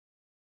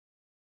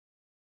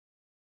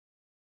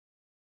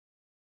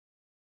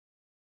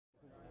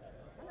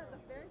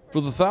For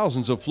the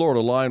thousands of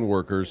Florida line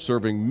workers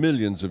serving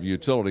millions of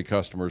utility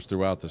customers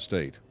throughout the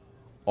state,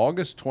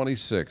 August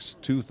 26,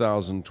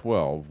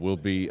 2012 will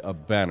be a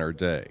banner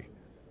day.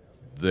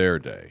 Their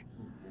day.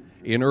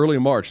 In early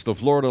March, the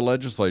Florida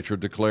legislature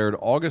declared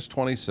August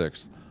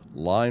 26th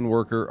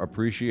Lineworker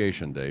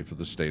Appreciation Day for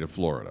the state of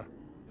Florida.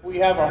 We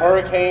have a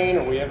hurricane,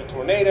 or we have a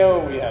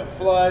tornado, we have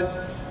floods,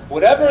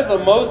 whatever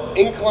the most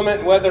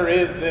inclement weather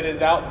is that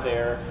is out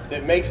there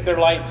that makes their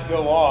lights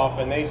go off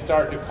and they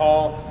start to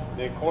call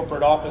the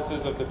corporate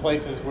offices of the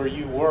places where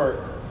you work,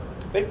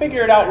 they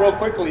figure it out real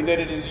quickly that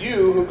it is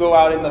you who go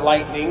out in the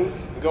lightning,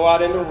 go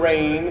out in the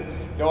rain,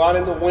 go out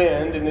in the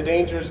wind, in the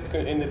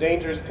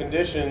dangerous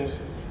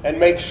conditions, and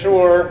make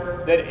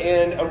sure that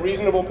in a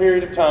reasonable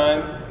period of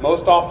time,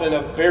 most often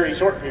a very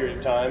short period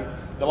of time,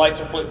 the lights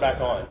are flipped back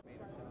on.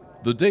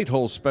 The date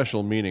holds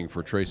special meaning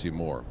for Tracy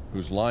Moore,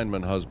 whose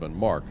lineman husband,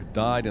 Marc,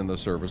 died in the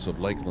service of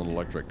Lakeland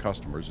Electric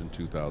customers in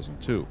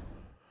 2002.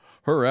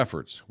 Her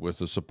efforts, with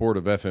the support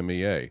of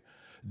FMEA,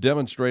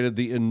 demonstrated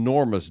the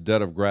enormous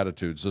debt of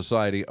gratitude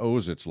society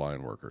owes its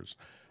line workers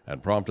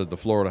and prompted the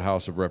Florida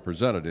House of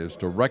Representatives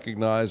to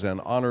recognize and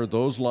honor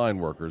those line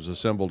workers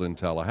assembled in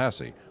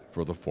Tallahassee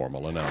for the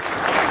formal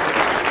announcement.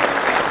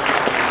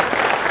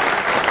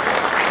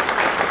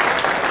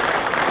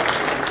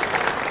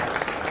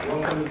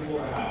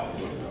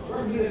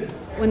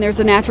 When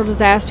there's a natural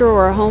disaster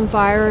or a home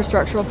fire, a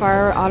structural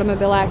fire, or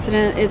automobile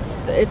accident,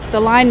 it's the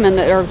linemen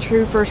that are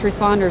true first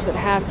responders that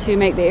have to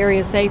make the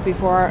area safe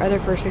before our other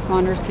first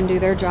responders can do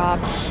their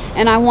job.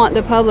 And I want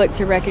the public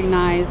to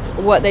recognize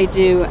what they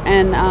do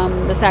and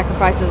the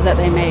sacrifices that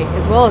they make,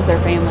 as well as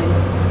their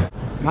families.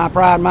 My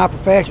pride in my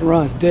profession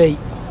runs deep.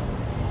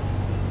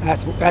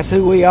 That's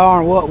who we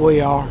are and what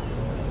we are.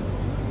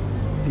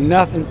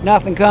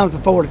 Nothing comes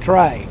before the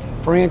trade.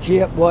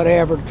 Friendship,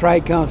 whatever, the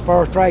trade comes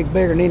first. Trade's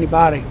bigger than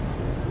anybody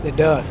that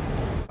does it.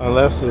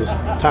 Unless it's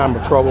time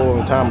of trouble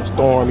and time of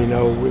storm,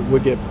 we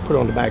get put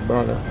on the back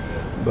burner.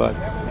 But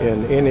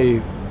in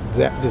any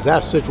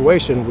disaster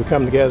situation, we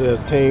come together as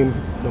a team,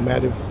 no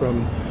matter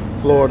from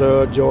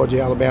Florida,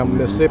 Georgia, Alabama,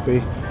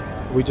 Mississippi.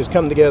 We just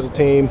come together as a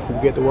team,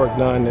 we get the work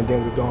done, and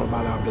then we go on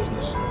about our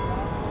business.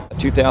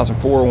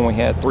 2004, when we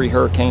had 3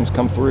 hurricanes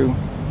come through,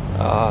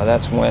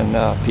 that's when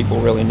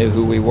people really knew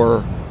who we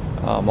were.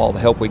 All the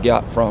help we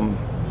got from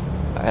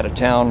out of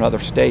town, other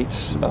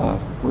states,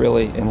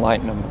 really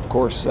enlightened them. Of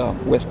course,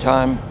 with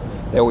time,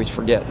 they always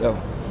forget though.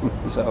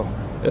 So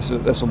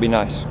this will be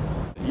nice.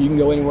 You can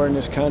go anywhere in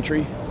this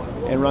country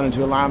and run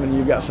into a lineman and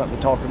you've got something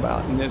to talk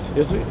about. And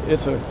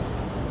it's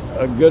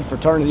a good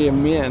fraternity of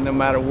men no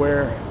matter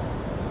where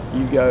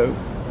you go.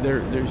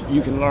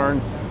 You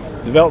can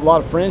develop a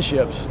lot of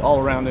friendships all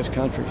around this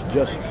country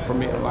just from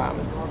being a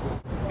lineman.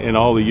 In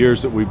all the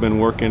years that we've been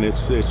working,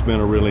 it's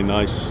been a really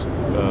nice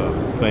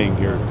thing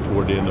here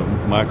toward the end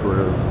of my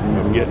career,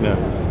 of getting a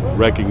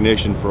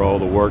recognition for all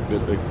the work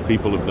that the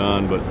people have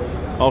done, but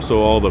also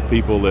all the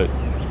people that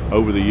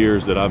over the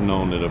years that I've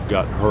known that have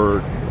got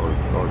hurt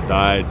or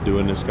died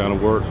doing this kind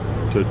of work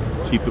to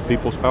keep the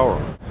people's power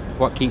on.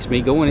 What keeps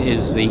me going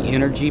is the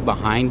energy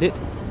behind it,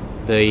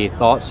 the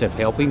thoughts of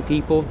helping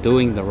people,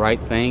 doing the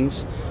right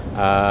things.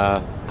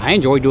 I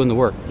enjoy doing the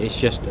work. It's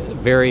just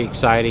very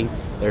exciting.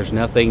 There's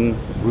nothing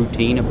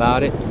routine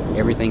about it.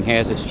 Everything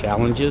has its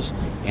challenges,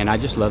 and I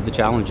just love the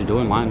challenge of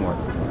doing line work.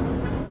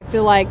 I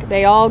feel like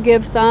they all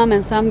give some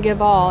and some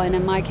give all, and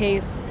in my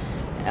case,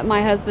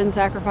 my husband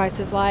sacrificed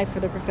his life for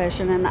the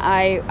profession, and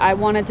I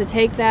wanted to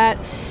take that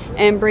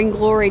and bring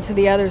glory to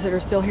the others that are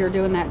still here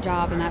doing that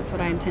job, and that's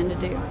what I intend to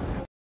do.